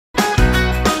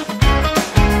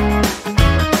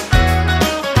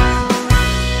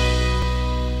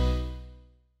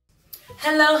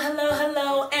Hello, hello,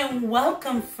 hello, and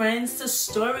welcome, friends, to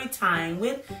Story Time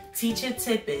with Teacher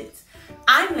Tidbits.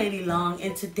 I'm Lady Long,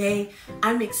 and today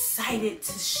I'm excited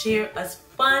to share a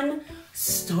fun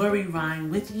story rhyme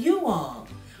with you all.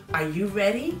 Are you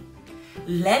ready?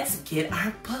 Let's get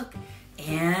our book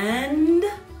and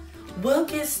we'll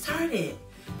get started.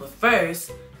 But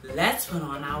first, let's put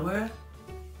on our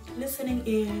listening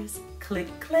ears. Click,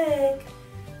 click.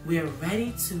 We're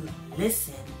ready to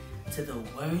listen to the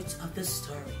words of the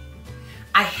story.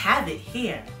 I have it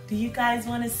here. Do you guys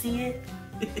want to see it?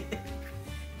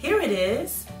 Here it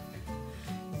is.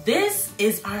 This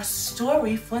is our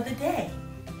story for the day.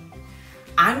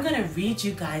 I'm going to read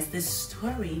you guys this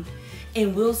story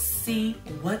and we'll see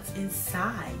what's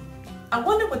inside. I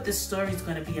wonder what this story is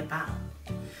going to be about.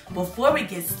 Before we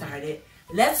get started,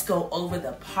 let's go over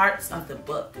the parts of the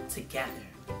book together.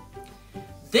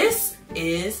 This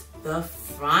is the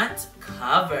front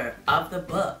cover of the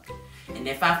book. And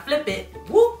if I flip it,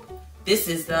 whoop, this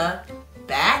is the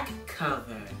back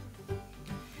cover.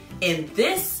 And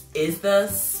this is the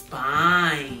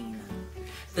spine.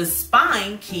 The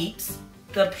spine keeps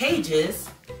the pages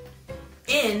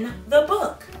in the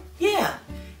book. Yeah,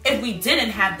 if we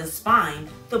didn't have the spine,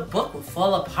 the book would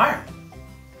fall apart.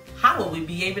 How would we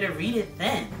be able to read it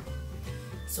then?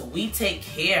 So we take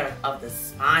care of the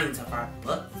spines of our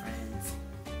book, friends.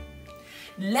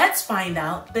 Let's find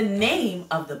out the name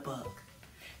of the book.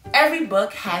 Every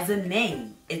book has a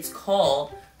name. It's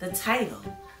called the title.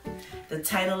 The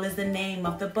title is the name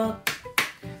of the book.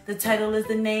 The title is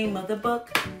the name of the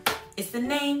book. It's the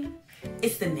name.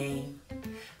 It's the name.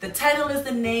 The title is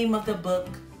the name of the book.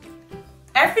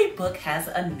 Every book has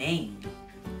a name.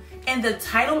 And the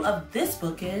title of this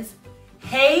book is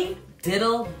Hey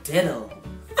Diddle Diddle.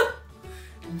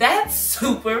 That's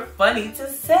super funny to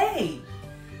say.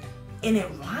 And it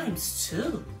rhymes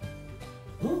too.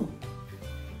 Ooh.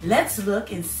 Let's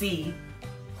look and see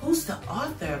who's the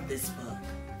author of this book.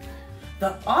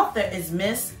 The author is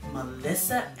Miss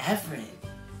Melissa Everett.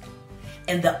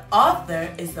 And the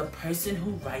author is the person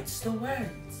who writes the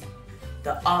words.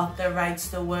 The author writes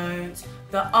the words.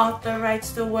 The author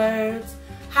writes the words.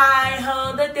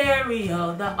 Hi-ho the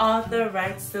dairy-o. The author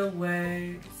writes the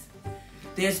words.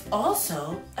 There's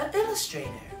also an illustrator.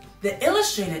 The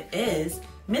illustrator is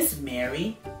Miss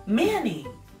Mary Manning.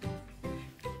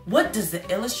 What does the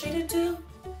illustrator do?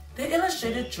 The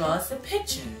illustrator draws the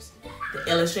pictures.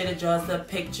 The illustrator draws the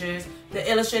pictures. The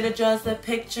illustrator draws the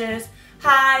pictures.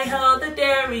 Hi-ho the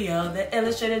dairy-o. The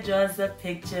illustrator draws the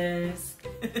pictures.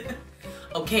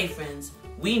 Okay, friends,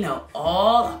 we know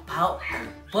all about the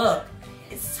book.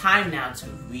 It's time now to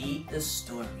read the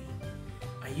story.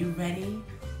 Are you ready?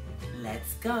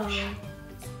 Let's go.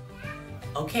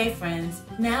 Okay, friends,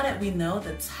 now that we know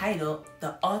the title,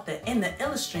 the author, and the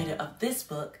illustrator of this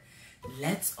book,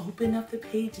 let's open up the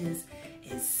pages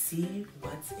and see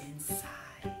what's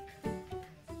inside.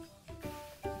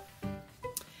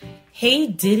 Hey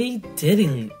Diddy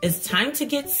Diddle, it's time to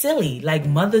get silly like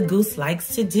Mother Goose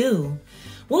likes to do.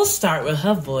 We'll start with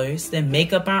her voice, then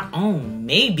make up our own.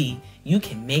 Maybe you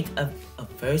can make a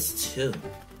verse too.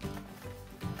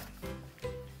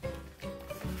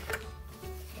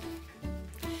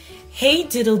 Hey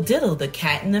diddle diddle, the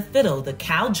cat and the fiddle, the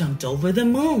cow jumped over the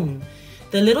moon.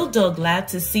 The little dog laughed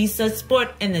to see such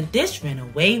sport, and the dish ran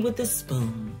away with the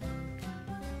spoon.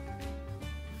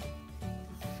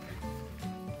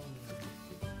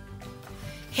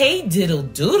 Hey diddle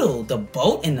doodle, the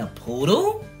boat and the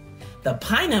poodle. The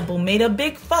pineapple made a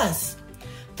big fuss.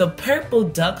 The purple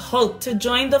duck hoped to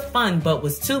join the fun, but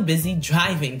was too busy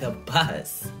driving the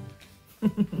bus.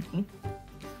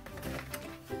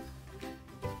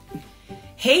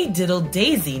 Hey diddle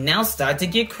daisy, now start to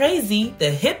get crazy. The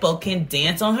hippo can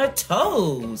dance on her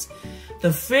toes.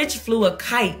 The fridge flew a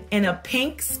kite in a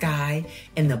pink sky,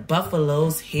 and the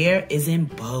buffalo's hair is in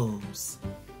bows.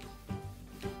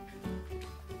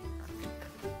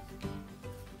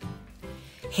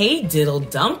 Hey diddle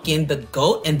dumpkin, the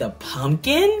goat and the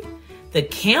pumpkin. The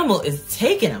camel is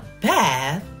taking a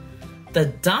bath. The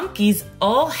donkeys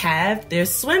all have their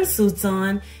swimsuits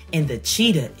on, and the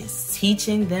cheetah is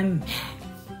teaching them math.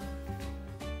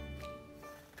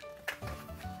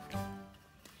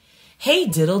 Hey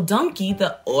diddle donkey,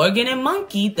 the organ and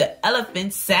monkey, the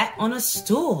elephant sat on a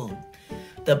stool.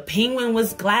 The penguin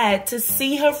was glad to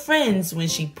see her friends when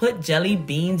she put jelly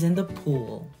beans in the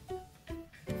pool.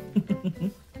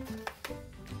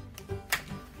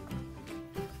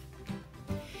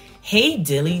 Hey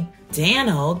dilly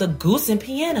Dano, the goose and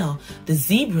piano, the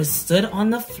zebra stood on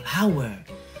the flower.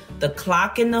 The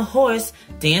clock and the horse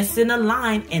danced in a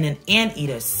line, and an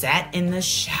anteater sat in the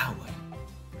shower.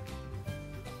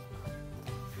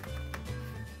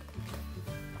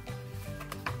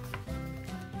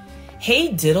 Hey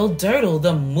Diddle Diddle,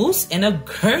 the moose in a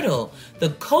girdle. The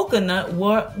coconut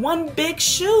wore one big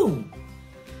shoe.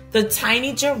 The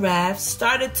tiny giraffe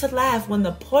started to laugh when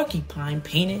the porcupine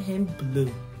painted him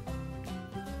blue.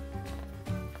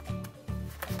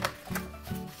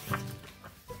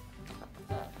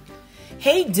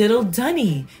 Hey Diddle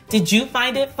Dunny, did you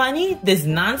find it funny, this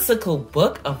nonsensical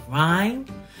book of rhyme?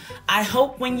 I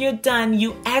hope when you're done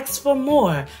you ask for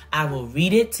more. I will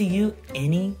read it to you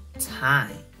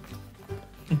anytime.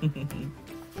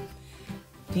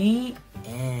 The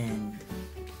end.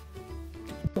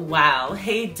 Wow,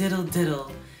 hey Diddle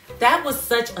Diddle. That was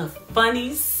such a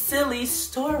funny, silly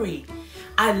story.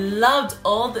 I loved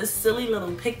all the silly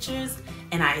little pictures,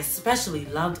 and I especially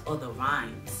loved all the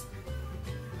rhymes.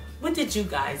 What did you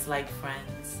guys like,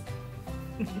 friends?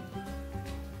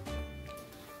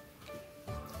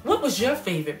 What was your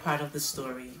favorite part of the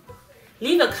story?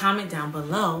 Leave a comment down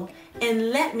below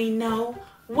and let me know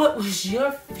what was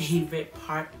your favorite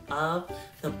part of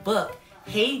the book,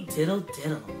 Hey Diddle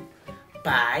Diddle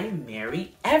by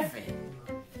Mary Everett.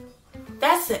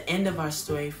 That's the end of our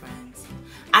story, friends.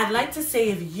 I'd like to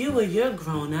say if you or your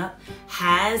grown-up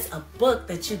has a book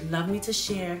that you'd love me to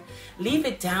share, leave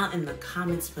it down in the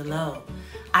comments below.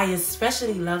 I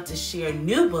especially love to share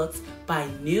new books by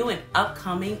new and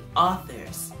upcoming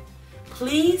authors.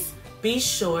 Please be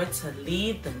sure to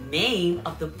leave the name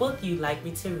of the book you'd like me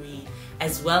to read,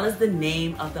 as well as the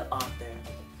name of the author.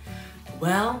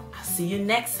 Well, I'll see you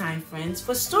next time, friends,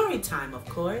 for story time, of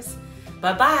course.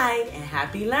 Bye-bye and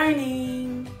happy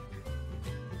learning.